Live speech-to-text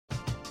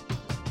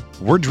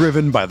We're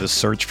driven by the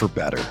search for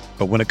better.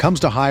 But when it comes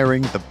to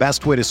hiring, the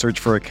best way to search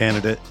for a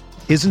candidate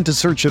isn't to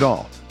search at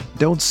all.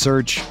 Don't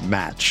search,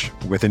 match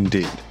with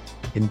Indeed.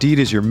 Indeed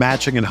is your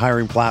matching and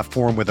hiring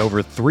platform with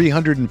over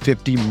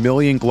 350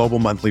 million global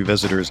monthly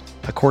visitors,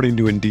 according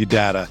to Indeed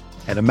data,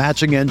 and a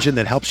matching engine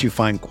that helps you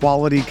find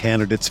quality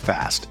candidates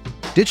fast.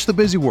 Ditch the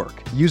busy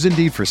work. Use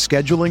Indeed for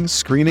scheduling,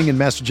 screening, and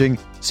messaging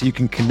so you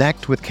can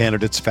connect with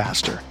candidates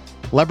faster.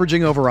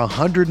 Leveraging over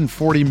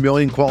 140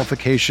 million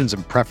qualifications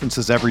and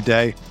preferences every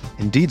day,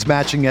 Indeed's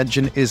matching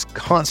engine is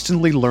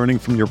constantly learning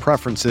from your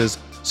preferences,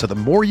 so the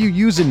more you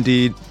use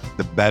Indeed,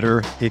 the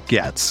better it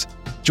gets.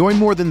 Join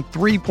more than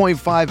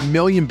 3.5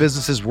 million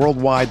businesses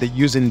worldwide that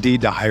use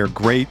Indeed to hire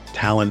great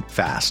talent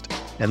fast.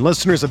 And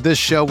listeners of this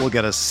show will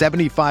get a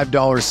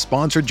 $75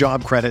 sponsored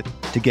job credit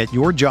to get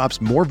your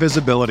jobs more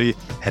visibility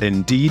at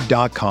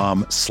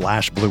Indeed.com/Blue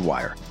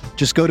Wire.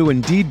 Just go to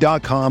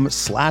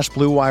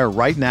Indeed.com/Blue Wire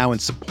right now and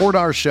support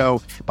our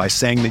show by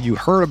saying that you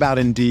heard about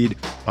Indeed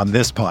on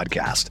this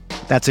podcast.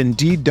 That's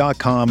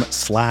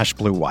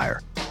Indeed.com/Blue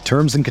Wire.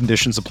 Terms and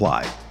conditions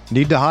apply.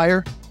 Need to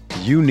hire?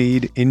 You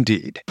need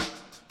Indeed.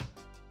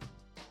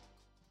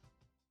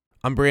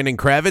 I'm Brandon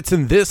Kravitz,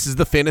 and this is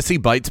the Fantasy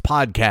Bites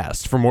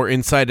podcast. For more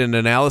insight and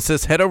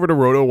analysis, head over to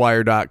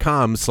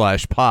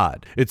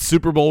rotowire.com/pod. It's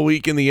Super Bowl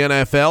week in the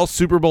NFL.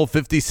 Super Bowl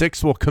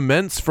 56 will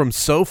commence from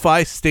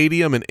SoFi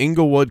Stadium in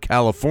Inglewood,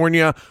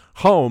 California,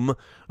 home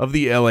of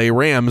the LA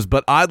Rams.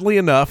 But oddly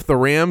enough, the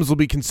Rams will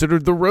be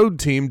considered the road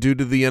team due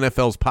to the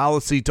NFL's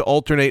policy to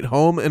alternate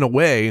home and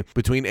away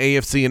between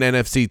AFC and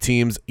NFC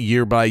teams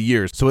year by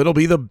year. So it'll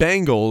be the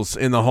Bengals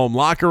in the home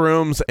locker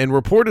rooms, and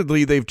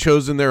reportedly they've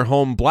chosen their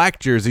home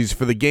black jerseys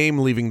for the game,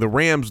 leaving the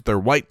Rams with their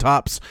white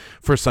tops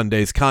for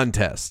Sunday's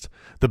contest.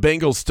 The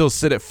Bengals still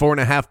sit at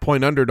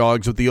 4.5-point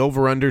underdogs with the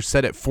over-under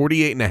set at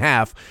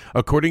 48.5,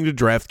 according to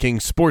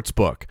DraftKings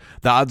Sportsbook.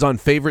 The odds-on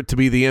favorite to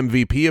be the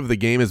MVP of the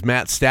game is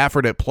Matt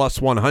Stafford at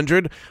plus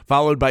 100,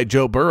 followed by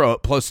Joe Burrow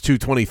at plus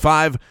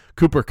 225,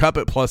 Cooper Kupp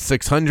at plus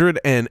 600,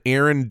 and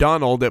Aaron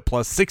Donald at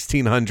plus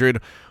 1,600.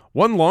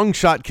 One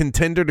long-shot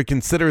contender to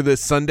consider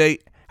this Sunday.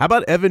 How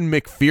about Evan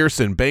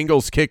McPherson,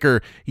 Bengals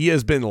kicker? He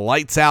has been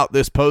lights out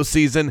this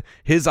postseason.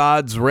 His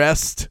odds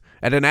rest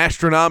at an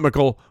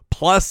astronomical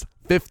plus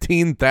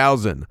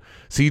 15,000.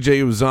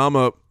 CJ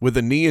Uzomah, with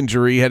a knee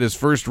injury, had his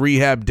first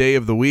rehab day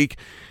of the week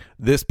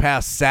this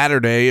past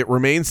Saturday. It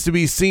remains to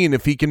be seen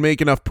if he can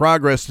make enough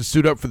progress to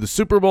suit up for the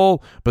Super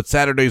Bowl, but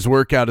Saturday's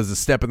workout is a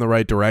step in the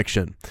right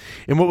direction.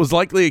 In what was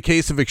likely a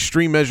case of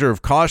extreme measure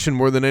of caution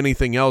more than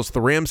anything else,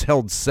 the Rams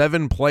held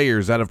 7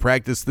 players out of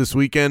practice this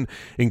weekend,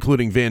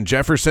 including Van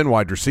Jefferson,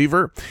 wide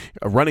receiver,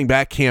 running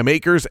back Cam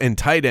Akers, and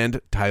tight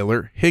end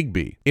Tyler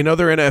Higbee. In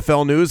other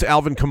NFL news,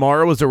 Alvin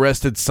Kamara was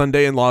arrested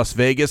Sunday in Las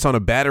Vegas on a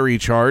battery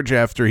charge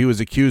after he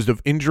was accused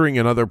of injuring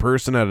another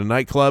person at a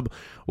nightclub.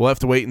 We'll have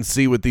to wait and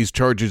see what these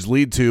charges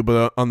lead to,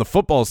 but on the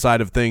football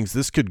side of things,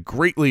 this could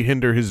greatly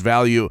hinder his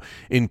value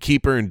in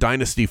keeper and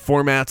dynasty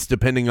formats,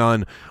 depending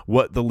on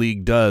what the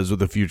league does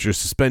with a future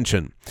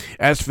suspension.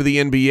 As for the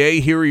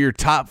NBA, here are your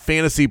top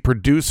fantasy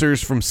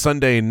producers from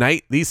Sunday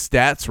night. These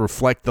stats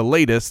reflect the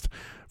latest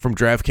from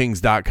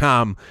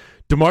DraftKings.com.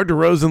 DeMar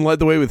DeRozan led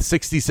the way with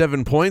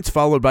 67 points,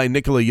 followed by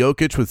Nikola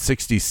Jokic with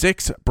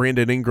 66,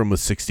 Brandon Ingram with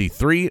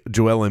 63,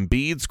 Joel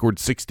Embiid scored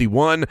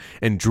 61,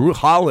 and Drew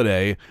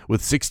Holiday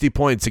with 60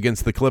 points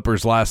against the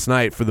Clippers last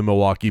night for the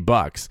Milwaukee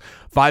Bucks.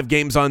 5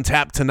 games on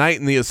tap tonight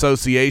in the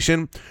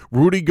association.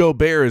 Rudy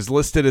Gobert is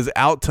listed as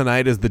out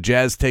tonight as the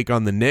Jazz take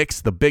on the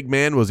Knicks. The big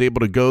man was able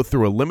to go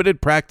through a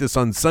limited practice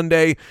on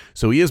Sunday,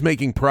 so he is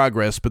making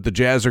progress, but the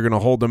Jazz are going to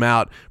hold him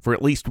out for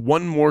at least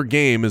one more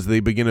game as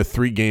they begin a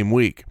 3-game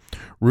week.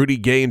 Rudy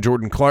Gay and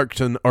Jordan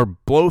Clarkson are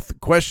both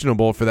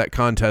questionable for that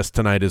contest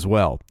tonight as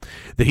well.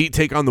 The Heat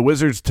take on the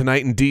Wizards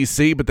tonight in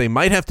D.C., but they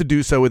might have to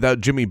do so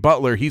without Jimmy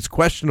Butler. He's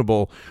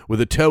questionable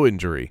with a toe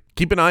injury.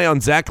 Keep an eye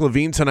on Zach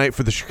LaVine tonight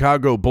for the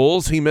Chicago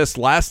Bulls. He missed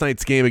last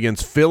night's game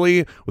against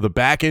Philly with a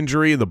back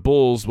injury. The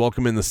Bulls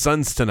welcome in the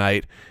Suns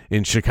tonight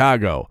in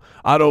Chicago.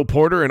 Otto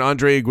Porter and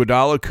Andre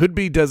Iguodala could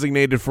be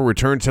designated for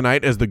return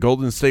tonight as the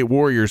Golden State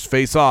Warriors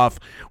face off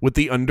with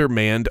the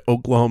undermanned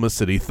Oklahoma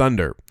City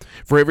Thunder.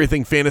 For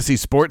everything fantasy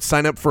sports,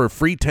 sign up for a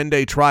free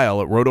 10-day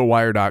trial at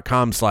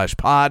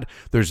rotowire.com/pod.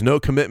 There's no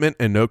commitment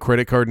and no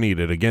credit card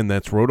needed. Again,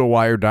 that's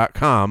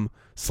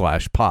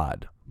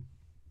rotowire.com/pod.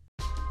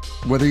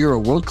 Whether you're a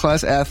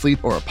world-class athlete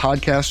or a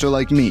podcaster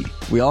like me,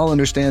 we all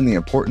understand the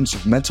importance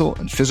of mental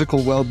and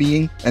physical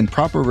well-being and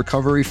proper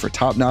recovery for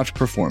top-notch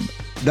performance.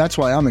 That's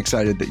why I'm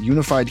excited that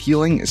Unified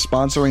Healing is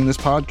sponsoring this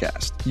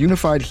podcast.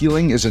 Unified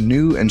Healing is a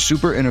new and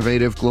super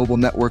innovative global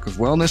network of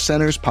wellness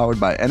centers powered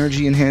by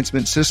Energy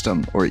Enhancement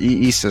System, or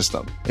EE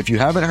System. If you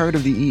haven't heard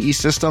of the EE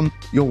System,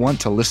 you'll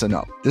want to listen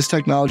up. This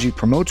technology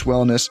promotes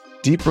wellness,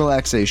 deep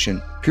relaxation,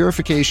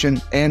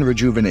 purification, and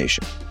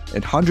rejuvenation.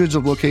 In hundreds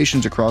of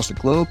locations across the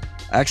globe,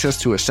 access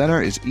to a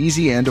center is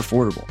easy and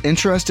affordable.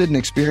 Interested in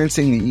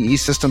experiencing the EE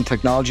System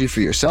technology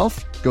for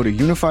yourself? Go to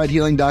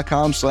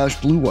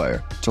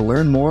unifiedhealing.com/bluewire to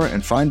learn more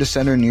and find a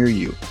center near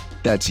you.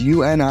 That's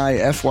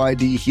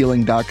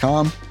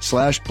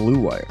unifydhealing.com/Blue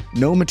Wire.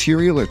 No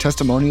material or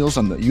testimonials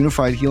on the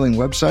Unified Healing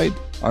website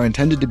are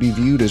intended to be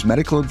viewed as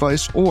medical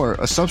advice or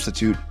a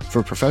substitute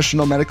for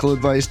professional medical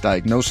advice,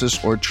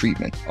 diagnosis, or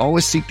treatment.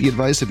 Always seek the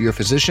advice of your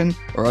physician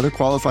or other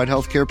qualified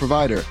healthcare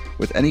provider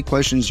with any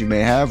questions you may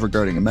have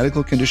regarding a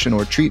medical condition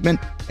or treatment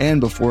and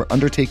before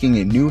undertaking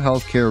a new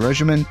healthcare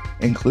regimen,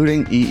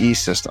 including EE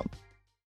system.